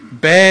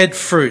Bad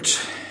fruit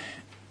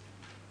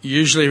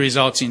usually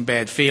results in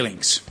bad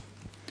feelings.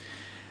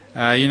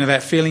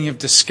 That feeling of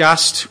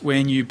disgust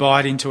when you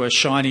bite into a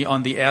shiny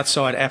on the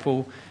outside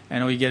apple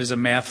and all you get is a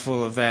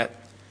mouthful of that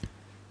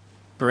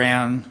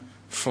brown,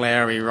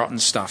 floury, rotten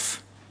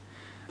stuff.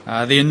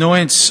 The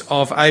annoyance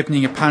of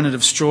opening a punnet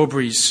of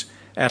strawberries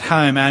at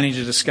home only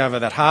to discover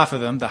that half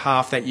of them, the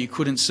half that you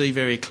couldn't see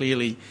very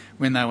clearly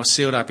when they were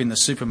sealed up in the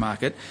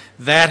supermarket,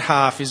 that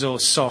half is all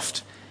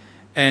soft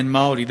and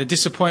mouldy. The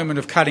disappointment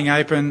of cutting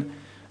open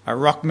a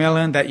rock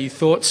melon that you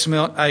thought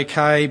smelt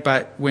okay,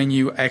 but when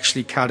you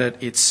actually cut it,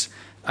 it's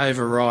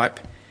overripe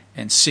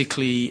and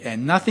sickly,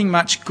 and nothing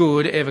much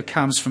good ever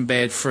comes from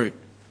bad fruit.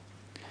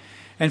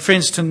 And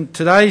friends,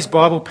 today's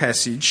Bible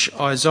passage,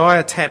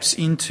 Isaiah taps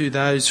into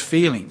those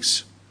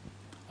feelings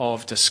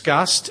of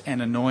disgust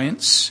and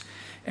annoyance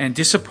and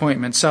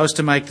disappointment so as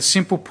to make the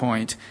simple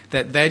point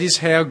that that is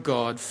how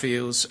God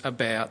feels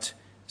about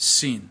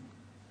sin.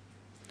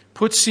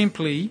 Put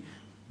simply,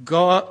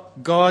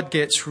 God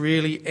gets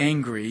really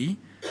angry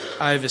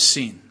over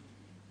sin,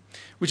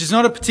 which is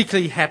not a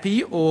particularly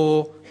happy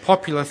or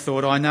popular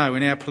thought, I know.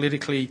 In our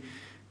politically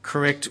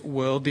correct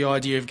world, the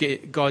idea of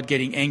God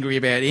getting angry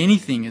about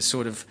anything is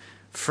sort of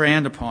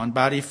frowned upon.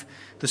 But if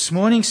this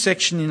morning's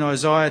section in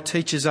Isaiah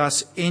teaches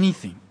us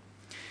anything,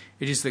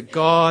 it is that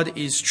God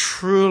is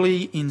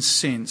truly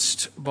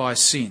incensed by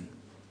sin.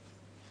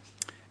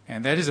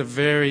 And that is a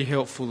very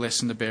helpful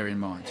lesson to bear in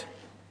mind.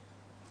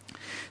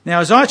 Now,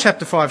 Isaiah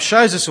chapter 5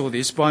 shows us all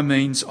this by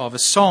means of a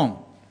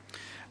song,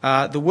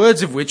 the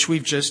words of which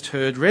we've just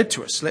heard read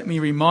to us. Let me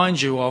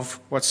remind you of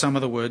what some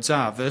of the words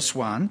are. Verse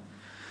 1,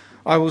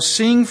 I will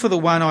sing for the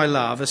one I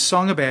love a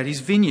song about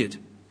his vineyard.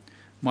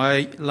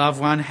 My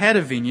loved one had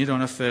a vineyard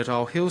on a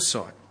fertile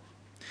hillside.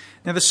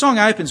 Now, the song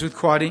opens with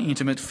quite an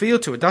intimate feel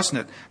to it, doesn't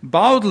it?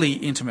 Boldly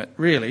intimate,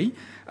 really.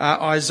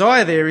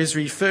 Isaiah there is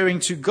referring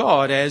to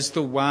God as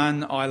the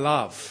one I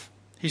love.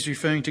 He's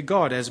referring to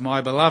God as my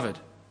beloved.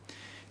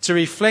 It's a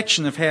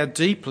reflection of how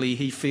deeply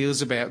he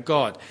feels about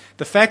God.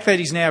 The fact that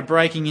he's now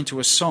breaking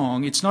into a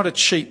song, it's not a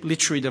cheap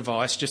literary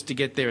device just to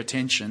get their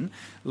attention.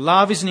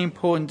 Love is an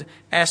important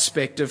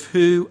aspect of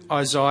who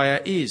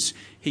Isaiah is.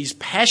 He's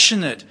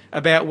passionate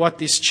about what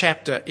this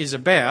chapter is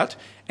about,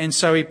 and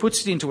so he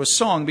puts it into a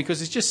song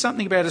because it's just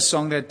something about a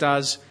song that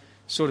does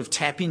sort of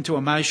tap into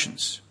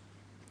emotions.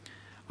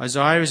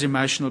 Isaiah is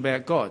emotional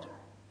about God.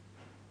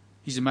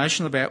 He's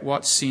emotional about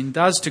what sin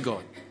does to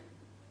God.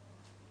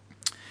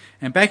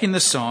 And back in the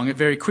song, it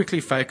very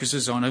quickly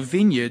focuses on a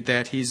vineyard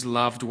that his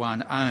loved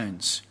one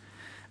owns.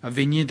 A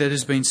vineyard that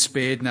has been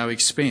spared no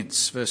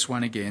expense. Verse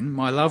 1 again,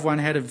 my loved one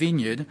had a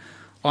vineyard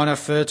on a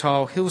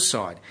fertile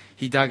hillside.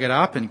 He dug it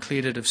up and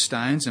cleared it of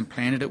stones and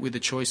planted it with the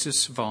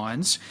choicest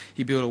vines.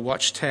 He built a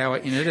watchtower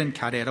in it and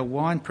cut out a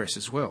winepress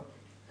as well.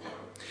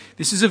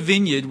 This is a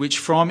vineyard which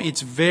from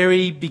its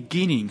very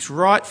beginnings,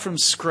 right from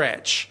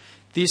scratch,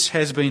 this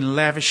has been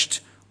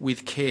lavished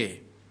with care.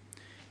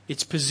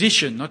 Its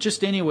position, not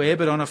just anywhere,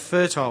 but on a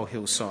fertile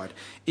hillside.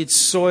 Its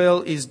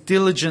soil is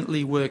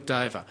diligently worked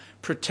over.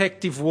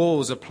 Protective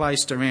walls are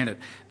placed around it.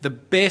 The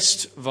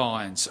best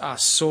vines are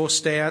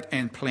sourced out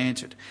and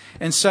planted.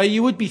 And so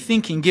you would be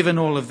thinking, given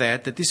all of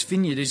that this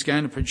vineyard is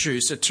going to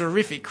produce a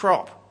terrific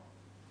crop.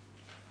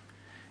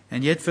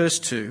 And yet, verse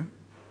 2,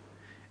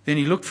 then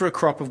he looked for a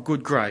crop of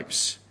good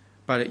grapes,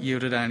 but it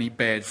yielded only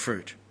bad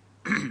fruit.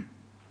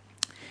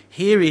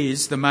 Here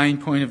is the main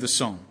point of the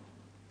song.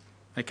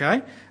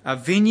 Okay? A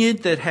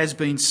vineyard that has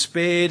been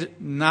spared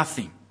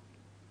nothing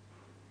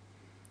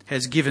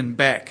has given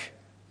back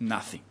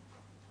nothing.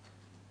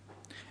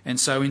 And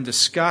so in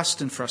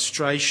disgust and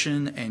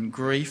frustration and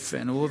grief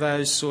and all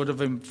those sort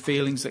of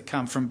feelings that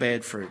come from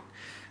bad fruit,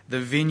 the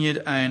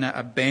vineyard owner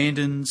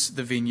abandons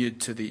the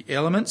vineyard to the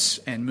elements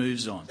and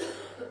moves on.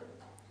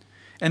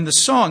 And the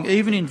song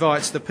even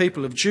invites the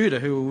people of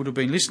Judah, who would have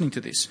been listening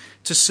to this,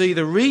 to see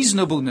the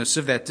reasonableness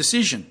of that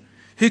decision.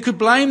 Who could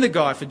blame the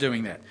guy for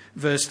doing that?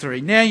 Verse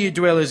 3, now you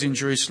dwellers in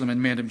Jerusalem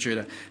and Mount of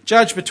Judah,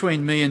 judge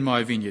between me and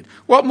my vineyard.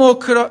 What more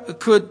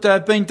could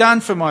have been done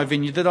for my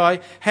vineyard that I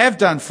have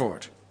done for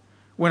it?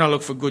 When I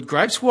look for good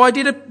grapes, why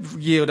did it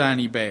yield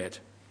only bad?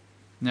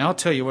 Now I'll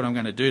tell you what I'm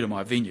going to do to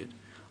my vineyard.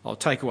 I'll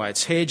take away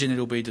its hedge and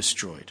it'll be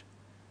destroyed.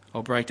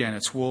 I'll break down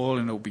its wall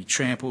and it'll be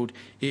trampled.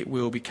 It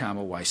will become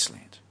a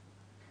wasteland.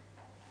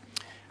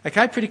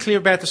 Okay, pretty clear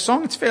about the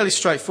song. It's fairly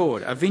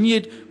straightforward. A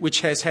vineyard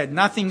which has had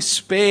nothing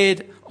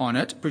spared on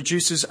it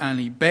produces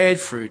only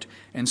bad fruit,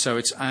 and so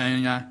its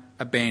owner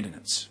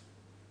abandons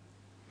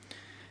it.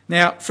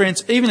 Now,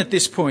 friends, even at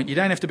this point, you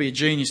don't have to be a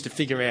genius to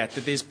figure out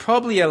that there's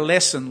probably a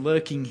lesson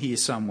lurking here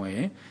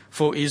somewhere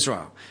for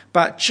Israel.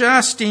 But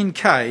just in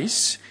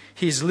case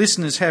his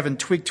listeners haven't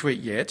twigged to it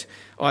yet,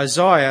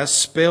 Isaiah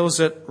spells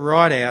it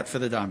right out for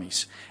the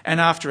dummies. And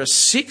after a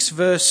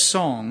 6-verse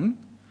song,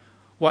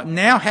 what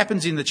now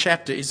happens in the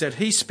chapter is that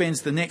he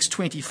spends the next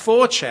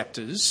 24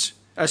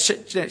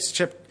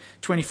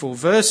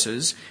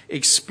 verses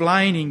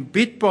explaining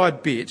bit by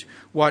bit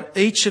what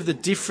each of the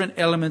different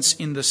elements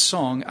in the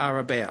song are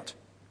about.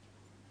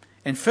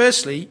 And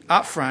firstly,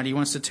 up front, he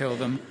wants to tell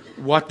them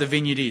what the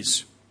vineyard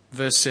is.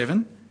 Verse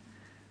 7,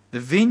 the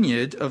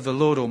vineyard of the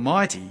Lord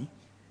Almighty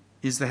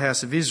is the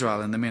house of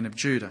Israel, and the men of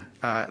Judah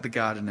are the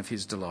garden of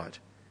his delight.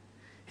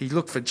 He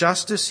looked for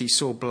justice, he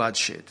saw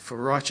bloodshed. For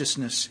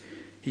righteousness,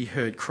 he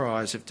heard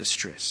cries of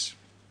distress.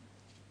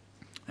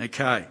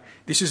 Okay,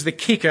 this is the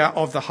kicker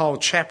of the whole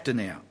chapter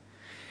now.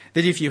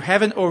 That if you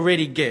haven't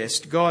already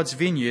guessed, God's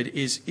vineyard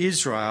is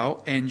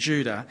Israel and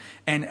Judah,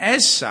 and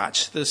as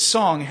such, the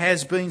song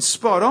has been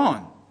spot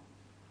on.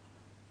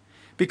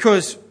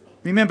 Because,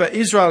 remember,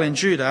 Israel and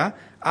Judah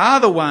are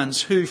the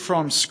ones who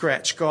from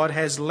scratch God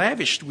has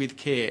lavished with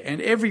care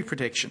and every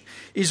protection.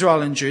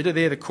 Israel and Judah,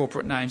 they're the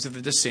corporate names of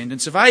the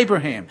descendants of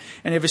Abraham.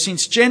 And ever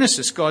since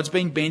Genesis, God's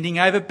been bending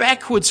over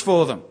backwards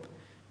for them.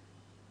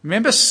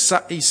 Remember,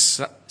 he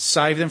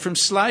saved them from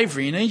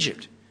slavery in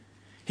Egypt.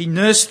 He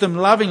nursed them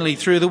lovingly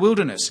through the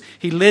wilderness.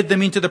 He led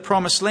them into the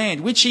promised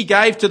land, which he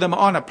gave to them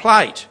on a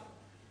plate.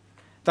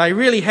 They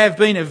really have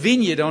been a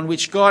vineyard on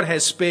which God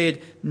has spared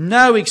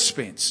no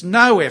expense,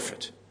 no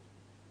effort.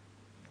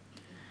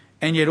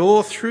 And yet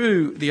all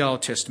through the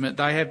Old Testament,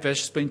 they have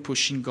just been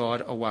pushing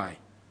God away.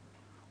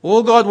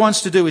 All God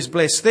wants to do is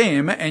bless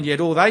them, and yet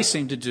all they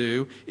seem to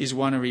do is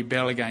want to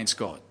rebel against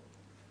God.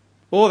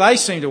 All they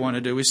seem to want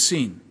to do is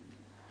sin.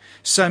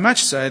 So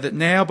much so that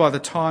now by the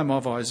time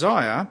of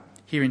Isaiah,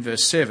 here in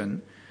verse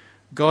 7,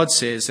 God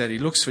says that he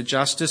looks for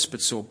justice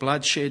but saw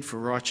bloodshed, for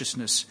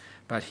righteousness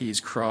but hears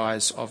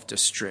cries of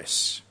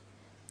distress.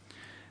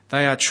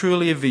 They are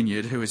truly a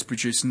vineyard who has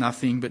produced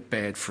nothing but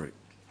bad fruit.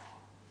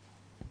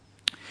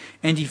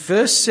 And if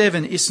verse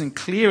 7 isn't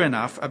clear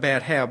enough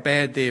about how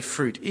bad their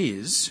fruit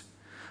is,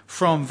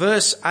 from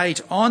verse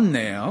 8 on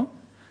now,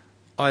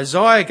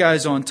 Isaiah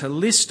goes on to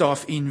list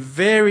off in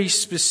very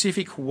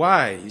specific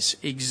ways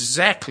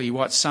exactly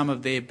what some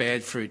of their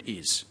bad fruit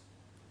is.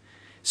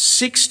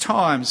 6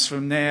 times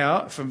from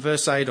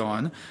verse 8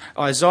 on,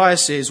 Isaiah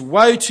says,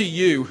 woe to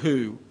you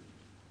who,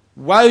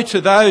 woe to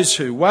those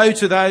who, woe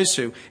to those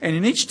who. And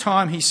in each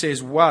time he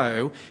says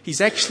woe,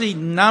 he's actually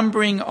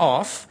numbering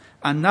off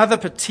another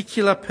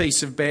particular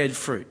piece of bad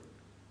fruit.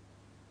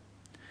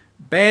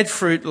 Bad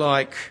fruit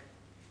like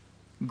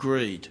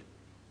greed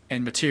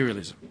and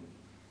materialism.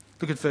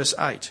 Look at verse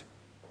 8.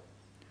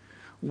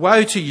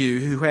 Woe to you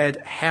who had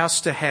house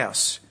to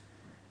house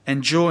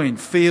and joined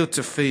field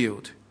to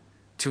field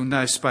till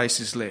no space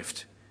is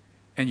left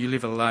and you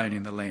live alone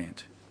in the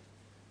land.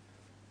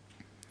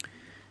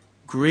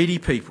 Greedy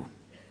people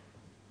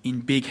in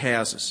big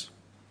houses.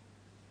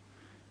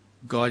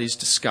 God is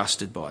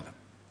disgusted by them.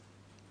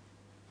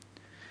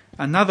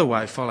 Another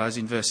woe follows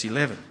in verse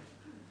 11.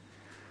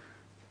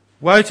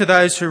 Woe to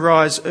those who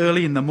rise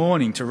early in the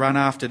morning to run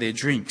after their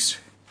drinks,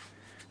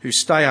 who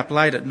stay up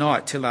late at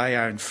night till they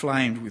are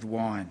inflamed with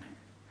wine.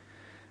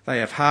 They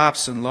have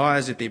harps and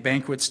lyres at their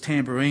banquets,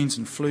 tambourines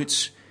and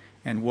flutes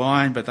and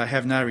wine, but they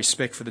have no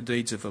respect for the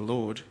deeds of the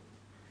Lord,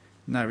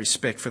 no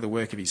respect for the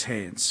work of his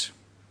hands.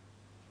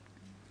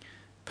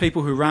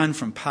 People who run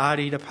from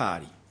party to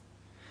party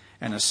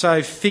and are so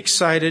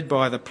fixated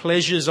by the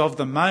pleasures of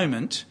the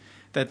moment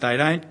that they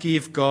don't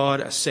give God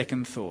a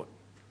second thought.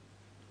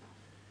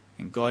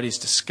 And God is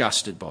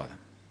disgusted by them.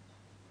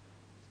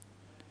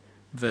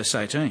 Verse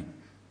 18.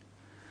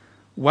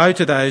 Woe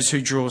to those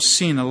who draw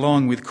sin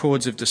along with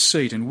cords of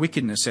deceit and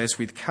wickedness as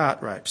with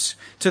cart ropes.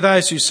 To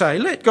those who say,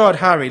 let God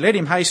hurry, let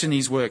him hasten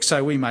his work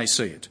so we may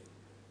see it.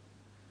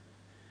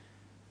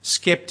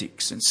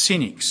 Skeptics and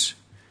cynics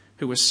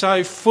who are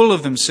so full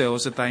of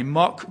themselves that they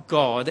mock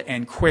God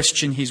and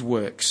question his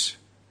works.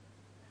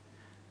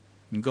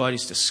 And God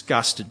is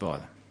disgusted by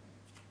them.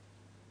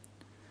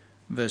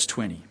 Verse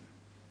 20.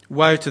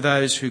 Woe to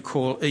those who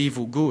call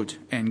evil good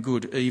and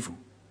good evil.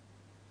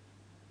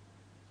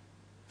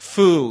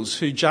 Fools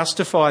who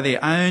justify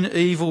their own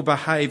evil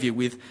behaviour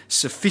with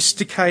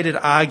sophisticated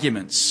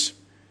arguments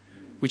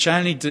which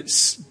only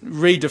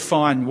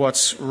redefine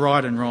what's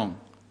right and wrong.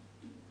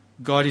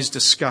 God is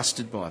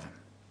disgusted by them.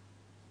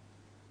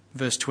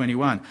 Verse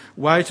 21.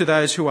 Woe to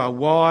those who are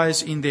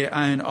wise in their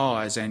own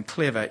eyes and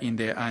clever in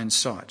their own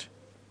sight.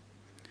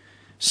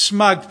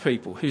 Smug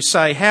people who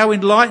say how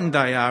enlightened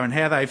they are and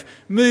how they've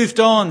moved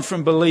on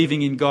from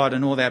believing in God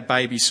and all that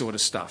baby sort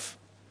of stuff.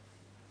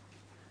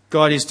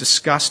 God is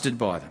disgusted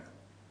by them.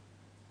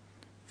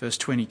 Verse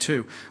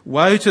 22.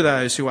 Woe to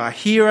those who are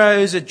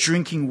heroes at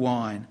drinking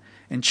wine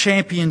and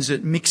champions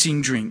at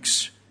mixing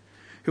drinks,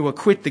 who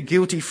acquit the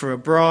guilty for a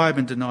bribe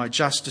and deny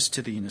justice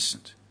to the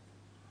innocent.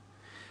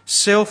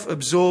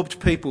 Self-absorbed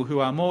people who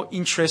are more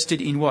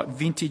interested in what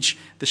vintage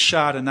the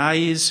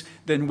Chardonnay is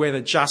than whether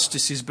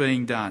justice is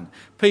being done.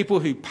 People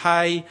who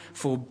pay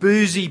for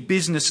boozy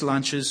business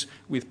lunches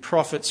with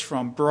profits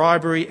from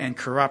bribery and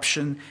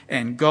corruption,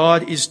 and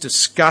God is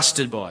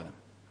disgusted by them.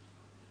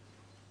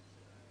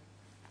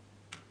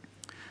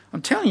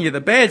 I'm telling you,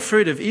 the bad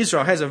fruit of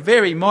Israel has a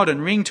very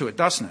modern ring to it,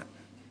 doesn't it?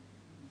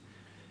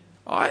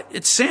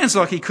 It sounds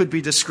like he could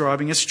be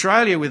describing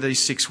Australia with these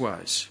 6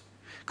 woes.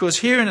 Because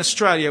here in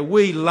Australia,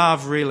 we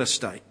love real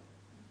estate.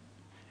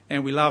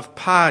 And we love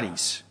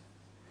parties.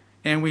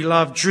 And we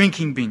love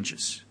drinking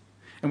binges.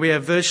 And we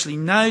have virtually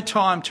no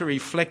time to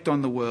reflect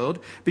on the world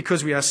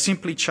because we are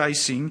simply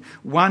chasing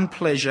one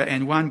pleasure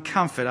and one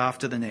comfort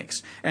after the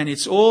next. And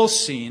it's all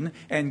sin,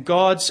 and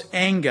God's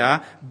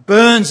anger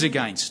burns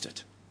against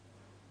it.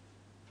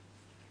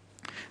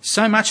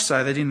 So much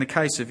so that in the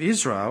case of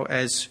Israel,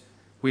 as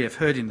we have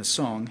heard in the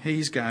song,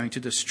 he's going to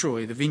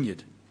destroy the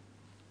vineyard.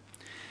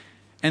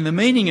 And the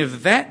meaning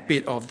of that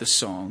bit of the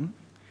song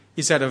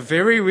is that a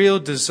very real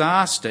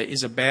disaster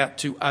is about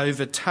to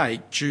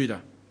overtake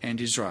Judah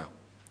and Israel.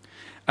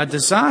 A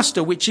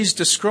disaster which is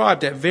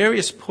described at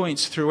various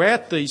points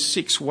throughout these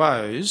 6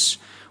 woes,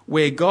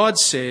 where God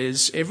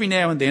says, every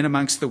now and then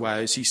amongst the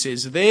woes, he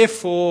says,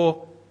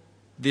 therefore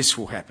this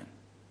will happen.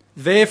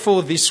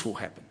 Therefore this will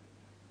happen.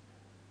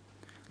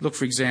 Look,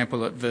 for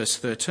example, at verse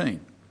 13.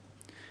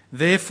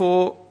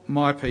 Therefore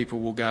my people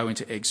will go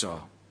into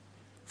exile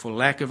for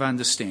lack of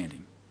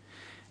understanding.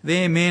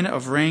 Their men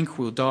of rank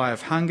will die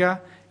of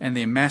hunger, and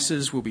their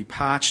masses will be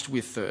parched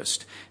with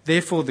thirst.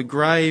 Therefore the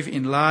grave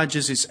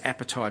enlarges its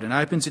appetite and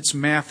opens its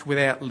mouth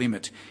without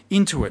limit.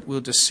 Into it will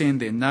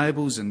descend their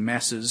nobles and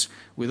masses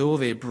with all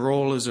their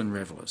brawlers and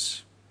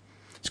revellers.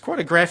 It's quite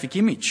a graphic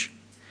image.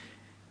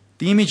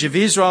 The image of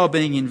Israel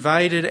being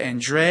invaded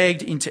and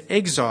dragged into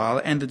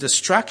exile, and the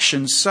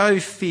destruction so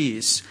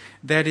fierce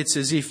that it's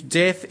as if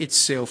death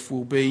itself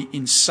will be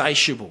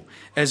insatiable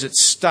as it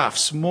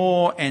stuffs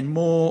more and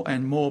more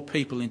and more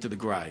people into the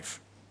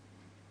grave.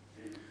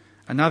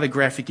 Another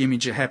graphic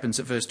image happens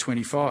at verse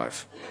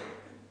 25.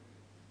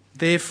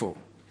 Therefore,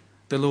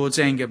 the Lord's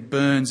anger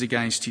burns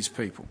against his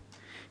people.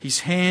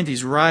 His hand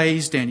is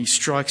raised and he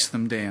strikes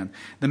them down.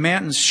 The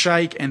mountains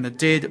shake and the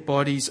dead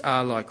bodies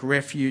are like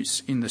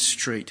refuse in the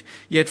street.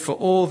 Yet for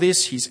all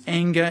this, his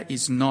anger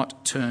is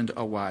not turned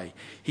away.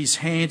 His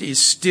hand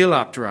is still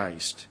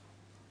upraised.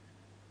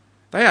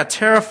 They are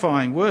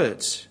terrifying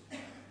words.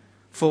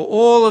 For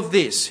all of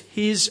this,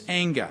 his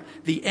anger,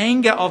 the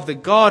anger of the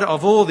God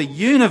of all the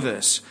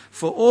universe,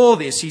 for all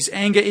this, his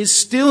anger is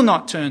still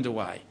not turned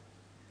away.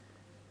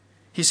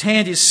 His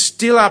hand is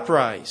still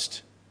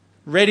upraised,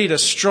 ready to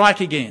strike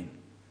again.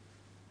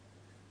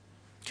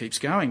 Keeps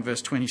going,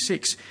 verse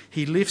 26.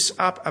 He lifts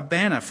up a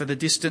banner for the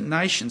distant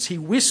nations. He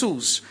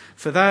whistles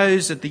for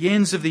those at the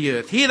ends of the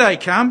earth. Here they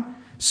come,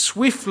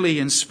 swiftly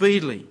and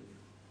speedily.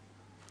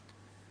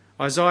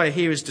 Isaiah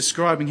here is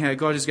describing how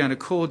God is going to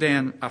call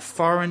down a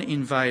foreign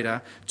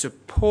invader to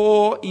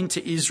pour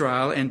into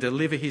Israel and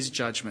deliver his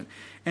judgment.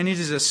 And it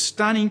is a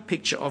stunning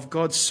picture of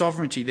God's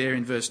sovereignty there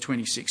in verse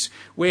 26,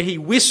 where he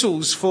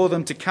whistles for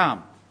them to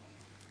come.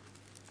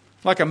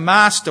 Like a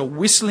master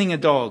whistling a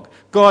dog,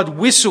 God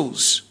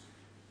whistles.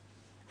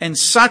 And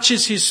such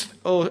is his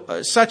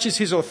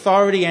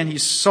authority and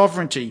his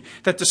sovereignty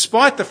that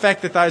despite the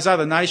fact that those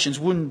other nations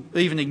wouldn't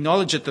even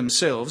acknowledge it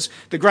themselves,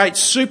 the great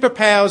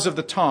superpowers of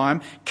the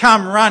time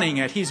come running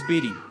at his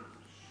bidding.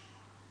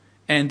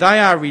 And they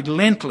are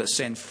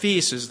relentless and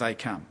fierce as they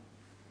come.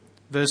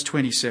 Verse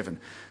 27.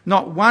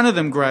 Not one of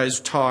them grows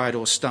tired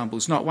or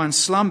stumbles. Not one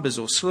slumbers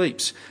or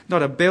sleeps.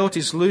 Not a belt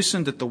is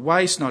loosened at the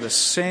waist. Not a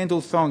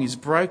sandal thong is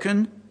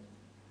broken.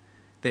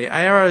 Their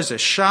arrows are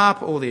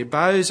sharp, all their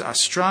bows are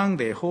strung,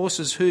 their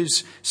horses'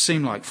 hooves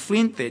seem like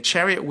flint, their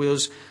chariot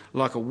wheels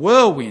like a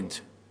whirlwind.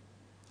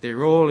 Their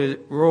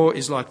roar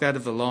is like that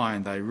of the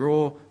lion. They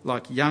roar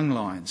like young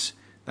lions.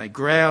 They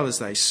growl as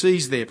they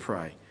seize their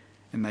prey,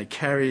 and they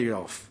carry it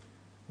off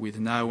with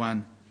no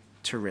one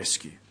to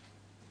rescue.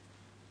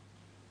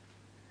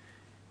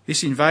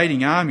 This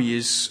invading army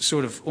is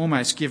sort of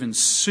almost given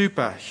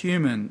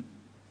superhuman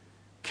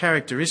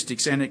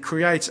characteristics, and it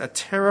creates a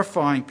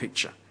terrifying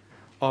picture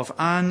of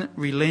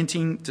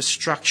unrelenting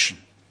destruction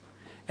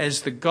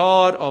as the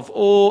God of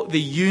all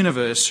the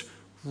universe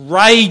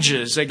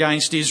rages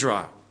against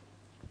Israel.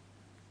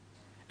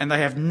 And they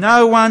have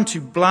no one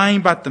to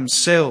blame but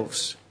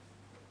themselves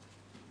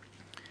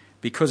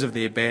because of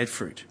their bad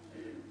fruit.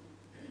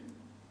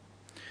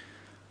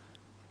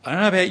 I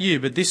don't know about you,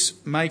 but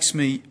this makes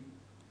me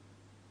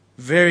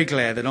very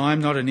glad that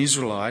I'm not an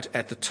Israelite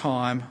at the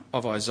time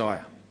of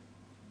Isaiah.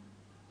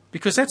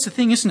 Because that's the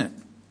thing, isn't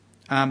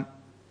it?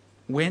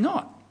 We're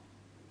not.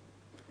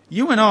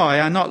 You and I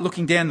are not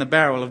looking down the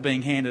barrel of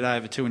being handed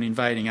over to an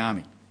invading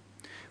army.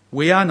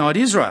 We are not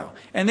Israel.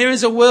 And there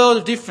is a world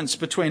of difference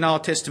between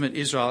Old Testament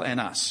Israel and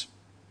us.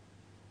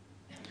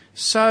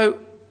 So,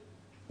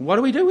 what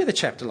do we do with a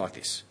chapter like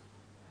this?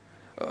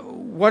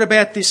 What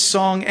about this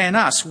song and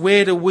us?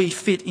 Where do we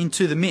fit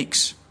into the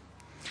mix?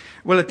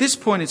 Well, at this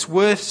point, it's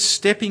worth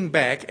stepping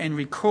back and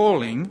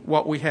recalling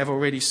what we have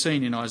already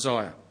seen in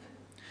Isaiah.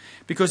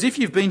 Because if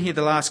you've been here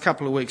the last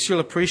couple of weeks, you'll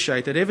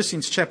appreciate that ever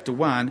since chapter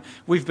 1,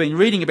 we've been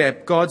reading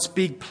about God's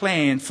big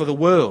plan for the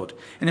world.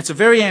 And it's a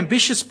very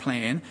ambitious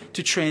plan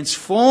to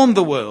transform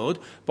the world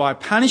by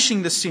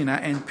punishing the sinner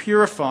and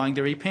purifying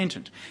the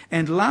repentant.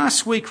 And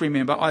last week,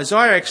 remember,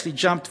 Isaiah actually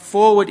jumped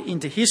forward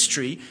into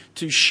history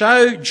to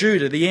show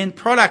Judah the end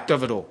product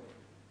of it all.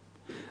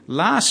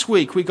 Last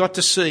week we got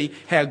to see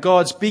how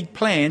God's big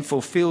plan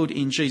fulfilled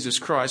in Jesus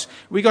Christ.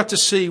 We got to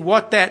see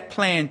what that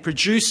plan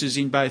produces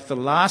in both the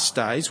last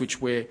days, which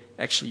we're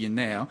actually in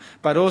now,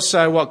 but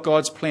also what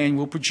God's plan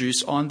will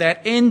produce on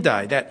that end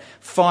day, that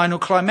final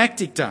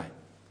climactic day.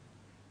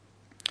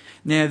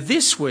 Now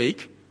this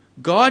week,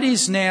 God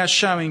is now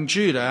showing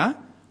Judah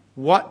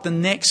what the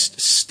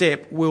next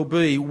step will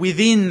be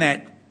within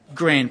that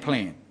grand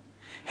plan.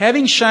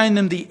 Having shown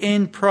them the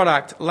end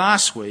product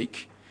last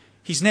week,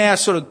 he's now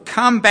sort of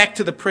come back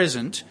to the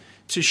present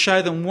to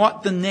show them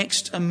what the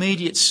next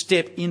immediate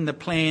step in the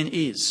plan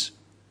is.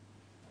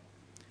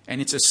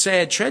 And it's a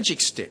sad, tragic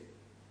step,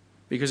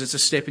 because it's a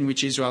step in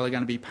which Israel are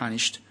going to be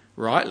punished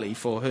rightly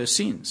for her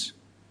sins.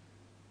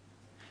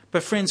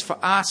 But friends, for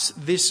us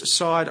this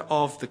side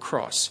of the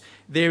cross,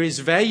 there is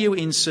value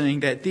in seeing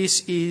that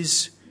this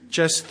is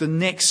just the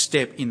next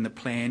step in the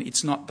plan.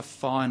 It's not the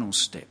final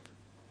step.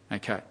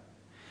 Okay.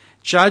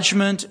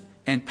 Judgment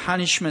and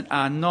punishment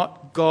are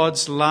not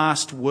God's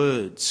last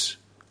words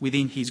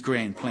within his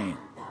grand plan.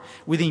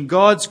 Within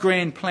God's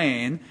grand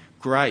plan,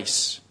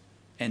 grace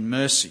and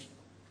mercy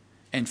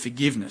and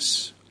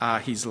forgiveness are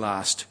his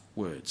last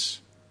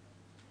words.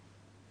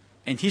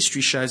 And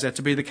history shows that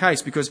to be the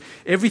case, because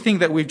everything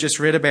that we've just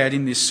read about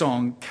in this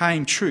song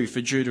came true for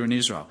Judah and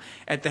Israel.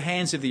 At the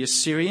hands of the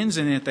Assyrians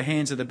and at the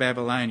hands of the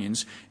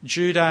Babylonians,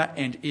 Judah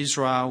and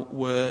Israel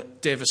were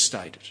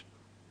devastated.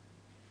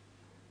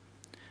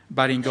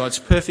 But in God's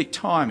perfect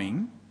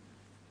timing,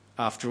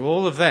 after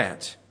all of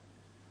that,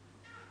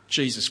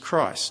 Jesus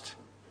Christ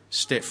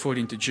stepped foot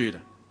into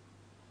Judah.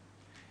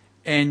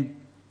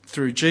 And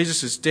through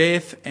Jesus'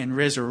 death and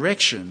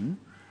resurrection,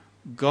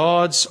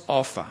 God's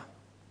offer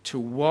to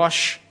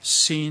wash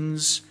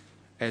sins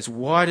as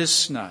white as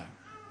snow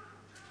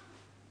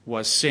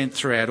was sent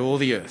throughout all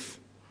the earth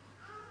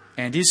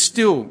and is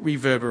still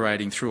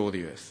reverberating through all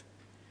the earth,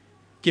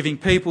 giving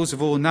peoples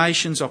of all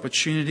nations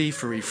opportunity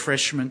for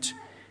refreshment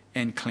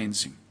and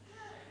cleansing.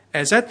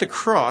 As at the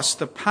cross,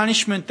 the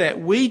punishment that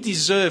we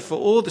deserve for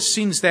all the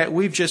sins that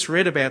we've just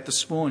read about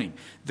this morning,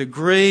 the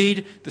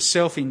greed, the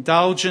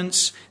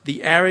self-indulgence,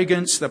 the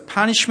arrogance, the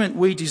punishment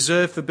we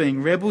deserve for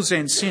being rebels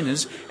and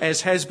sinners,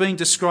 as has been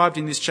described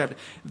in this chapter,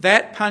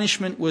 that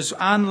punishment was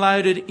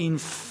unloaded in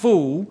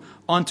full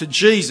onto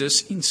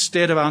Jesus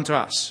instead of onto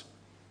us,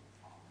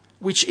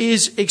 which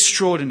is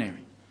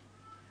extraordinary.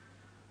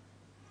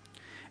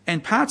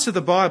 And parts of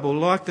the Bible,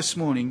 like this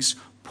morning's,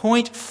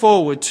 point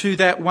forward to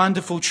that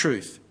wonderful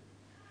truth.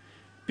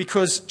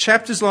 Because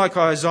chapters like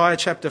Isaiah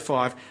chapter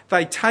 5,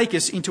 they take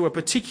us into a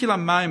particular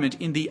moment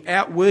in the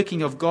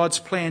outworking of God's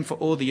plan for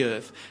all the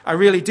earth. A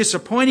really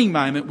disappointing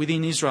moment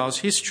within Israel's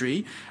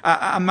history,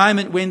 a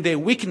moment when their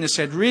wickedness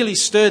had really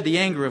stirred the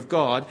anger of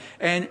God.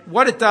 And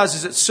what it does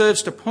is it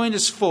serves to point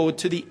us forward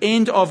to the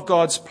end of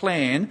God's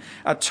plan,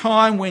 a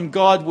time when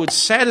God would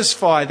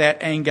satisfy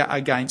that anger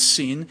against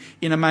sin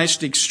in a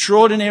most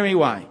extraordinary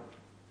way.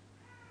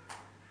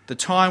 The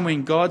time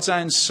when God's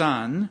own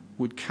Son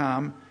would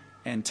come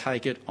and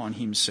take it on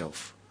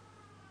himself.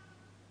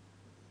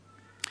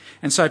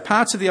 And so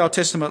parts of the Old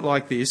Testament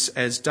like this,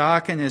 as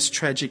dark and as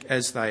tragic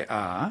as they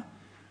are,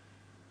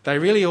 they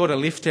really ought to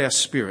lift our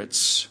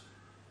spirits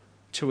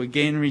to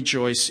again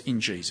rejoice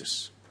in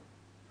Jesus,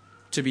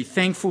 to be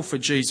thankful for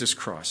Jesus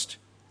Christ,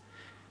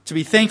 to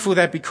be thankful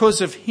that because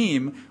of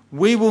him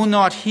we will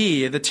not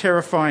hear the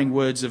terrifying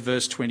words of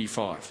verse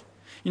 25.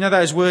 You know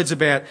those words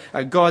about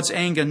God's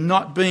anger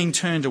not being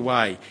turned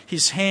away,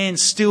 his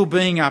hand still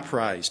being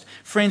upraised.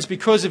 Friends,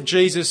 because of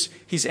Jesus,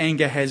 his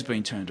anger has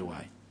been turned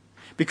away.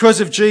 Because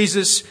of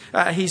Jesus,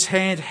 his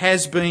hand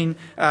has been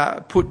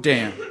put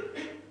down.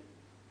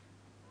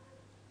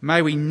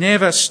 May we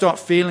never stop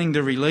feeling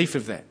the relief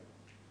of that.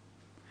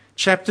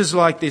 Chapters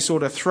like this ought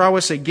to throw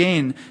us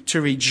again to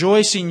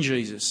rejoice in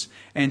Jesus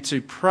and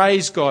to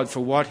praise God for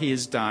what he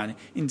has done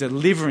in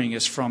delivering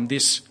us from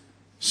this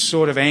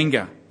sort of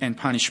anger and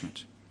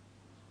punishment.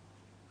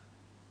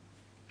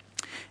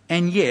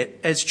 And yet,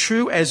 as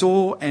true as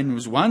all and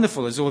as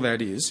wonderful as all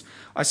that is,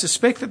 I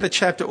suspect that the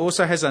chapter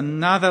also has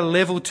another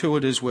level to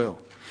it as well.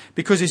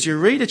 Because as you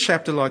read a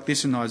chapter like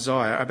this in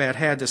Isaiah about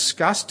how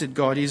disgusted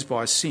God is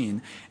by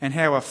sin and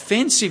how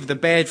offensive the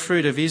bad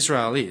fruit of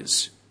Israel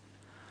is,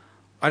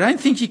 I don't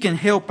think you can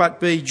help but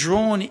be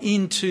drawn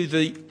into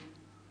the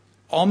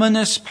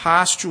ominous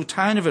pastoral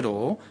tone of it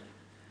all,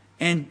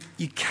 and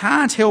you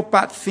can't help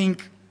but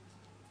think,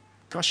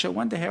 gosh, I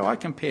wonder how I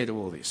compare to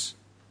all this.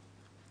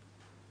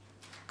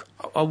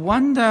 I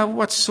wonder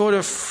what sort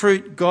of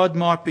fruit God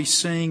might be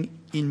seeing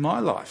in my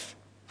life.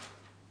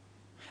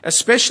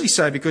 Especially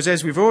so because,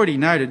 as we've already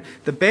noted,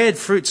 the bad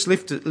fruits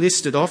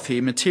listed off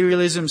here,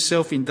 materialism,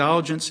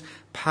 self-indulgence,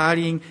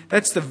 partying,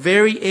 that's the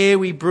very air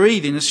we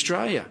breathe in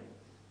Australia.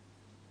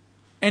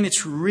 And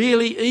it's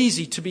really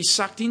easy to be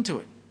sucked into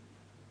it.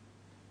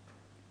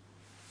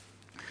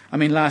 I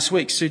mean, last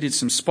week Sue did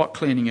some spot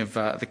cleaning of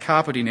the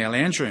carpet in our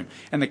lounge room,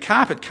 and the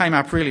carpet came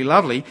up really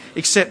lovely,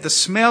 except the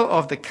smell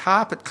of the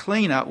carpet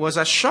cleaner was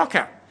a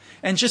shocker.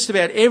 And just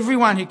about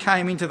everyone who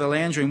came into the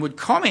lounge room would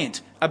comment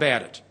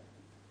about it.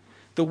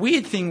 The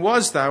weird thing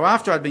was, though,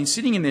 after I'd been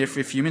sitting in there for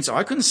a few minutes,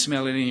 I couldn't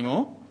smell it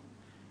anymore.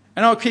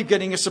 And I'd keep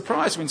getting a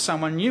surprise when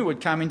someone new would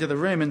come into the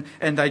room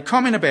and they'd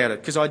comment about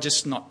it because I'd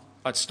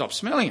stopped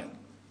smelling it.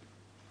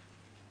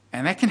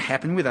 And that can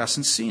happen with us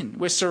in sin.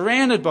 We're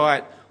surrounded by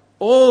it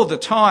all the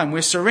time.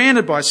 We're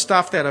surrounded by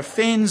stuff that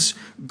offends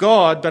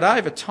God, but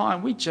over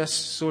time we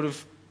just sort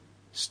of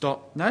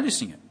stop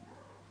noticing it.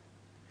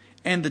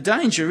 And the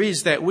danger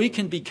is that we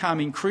can become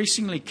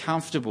increasingly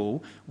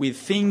comfortable with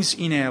things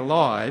in our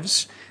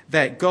lives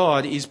that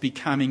God is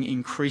becoming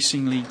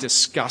increasingly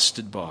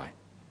disgusted by.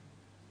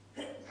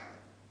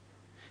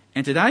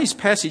 And today's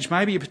passage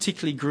may be a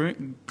particularly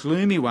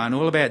gloomy one,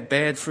 all about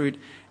bad fruit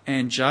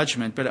and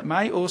judgment, but it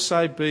may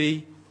also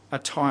be a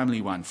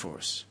timely one for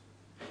us.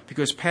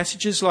 Because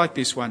passages like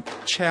this one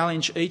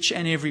challenge each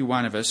and every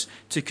one of us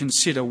to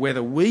consider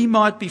whether we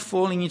might be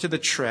falling into the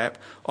trap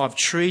of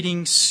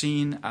treating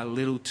sin a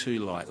little too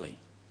lightly.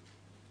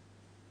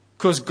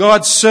 Because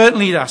God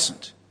certainly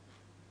doesn't.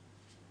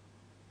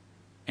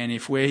 And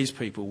if we're his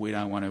people, we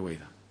don't want to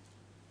either.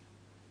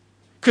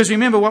 Because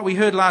remember what we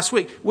heard last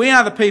week. We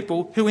are the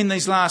people who in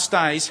these last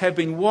days have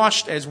been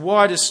washed as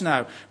white as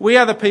snow. We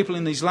are the people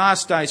in these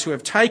last days who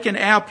have taken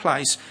our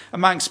place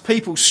amongst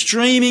people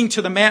streaming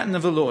to the mountain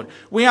of the Lord.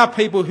 We are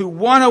people who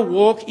want to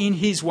walk in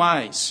his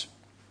ways.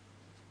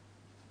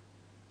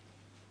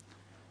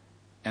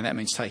 And that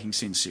means taking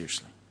sin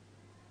seriously.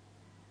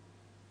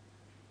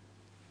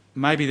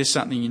 Maybe there's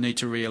something you need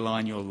to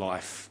realign your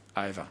life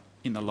over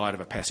in the light of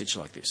a passage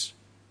like this.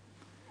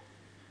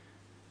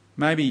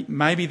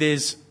 Maybe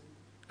there's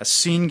a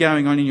sin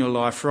going on in your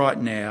life right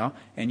now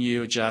and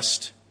you're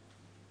just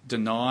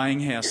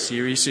denying how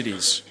serious it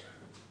is.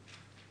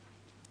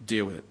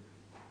 Deal with it.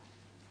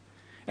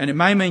 And it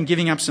may mean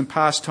giving up some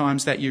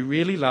pastimes that you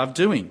really love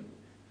doing,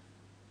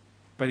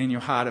 but in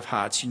your heart of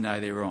hearts you know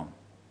they're wrong.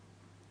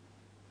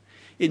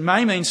 It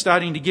may mean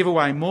starting to give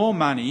away more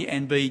money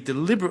and be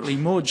deliberately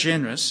more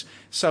generous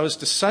so as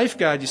to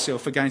safeguard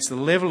yourself against the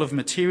level of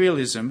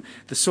materialism,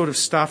 the sort of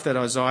stuff that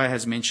Isaiah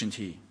has mentioned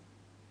here.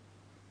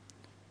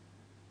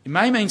 It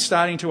may mean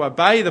starting to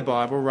obey the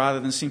Bible rather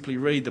than simply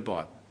read the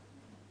Bible.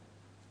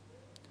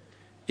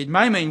 It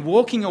may mean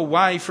walking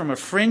away from a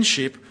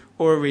friendship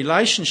or a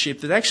relationship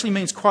that actually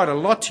means quite a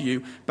lot to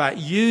you, but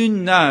you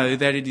know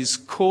that it is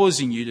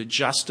causing you to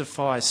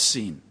justify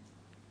sin.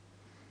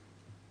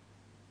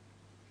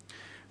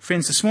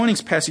 Friends, this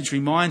morning's passage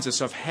reminds us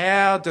of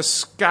how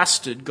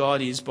disgusted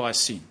God is by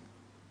sin.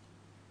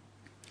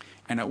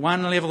 And at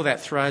one level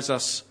that throws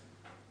us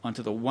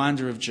onto the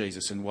wonder of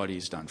Jesus and what he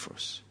has done for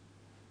us.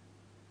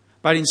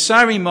 But in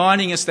so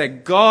reminding us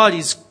that God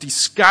is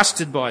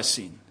disgusted by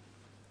sin,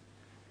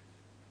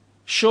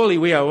 surely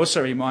we are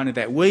also reminded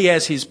that we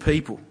as his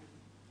people,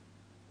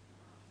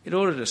 it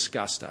ought to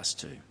disgust us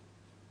too.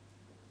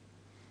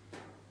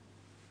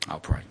 I'll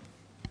pray.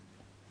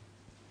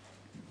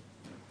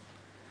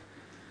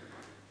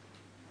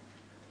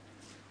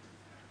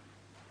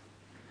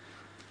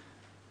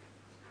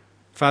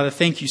 Father,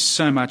 thank you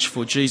so much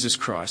for Jesus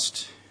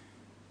Christ.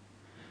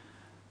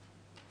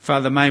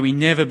 Father, may we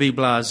never be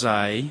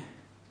blasé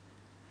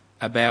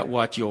about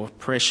what your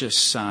precious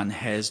Son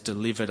has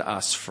delivered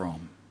us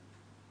from.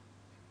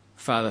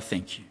 Father,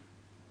 thank you.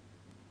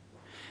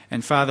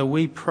 And Father,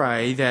 we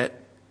pray that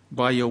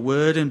by your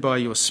word and by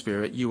your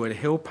Spirit, you would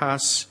help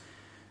us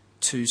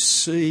to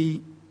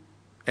see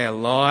our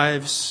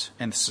lives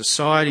and the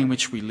society in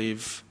which we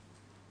live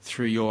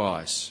through your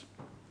eyes.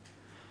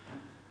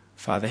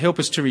 Father, help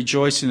us to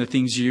rejoice in the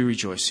things you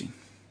rejoice in.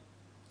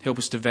 Help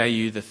us to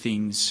value the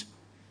things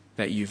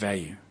that you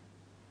value.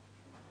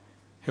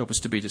 Help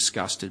us to be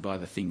disgusted by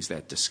the things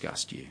that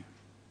disgust you.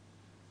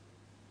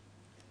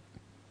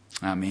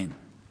 Amen.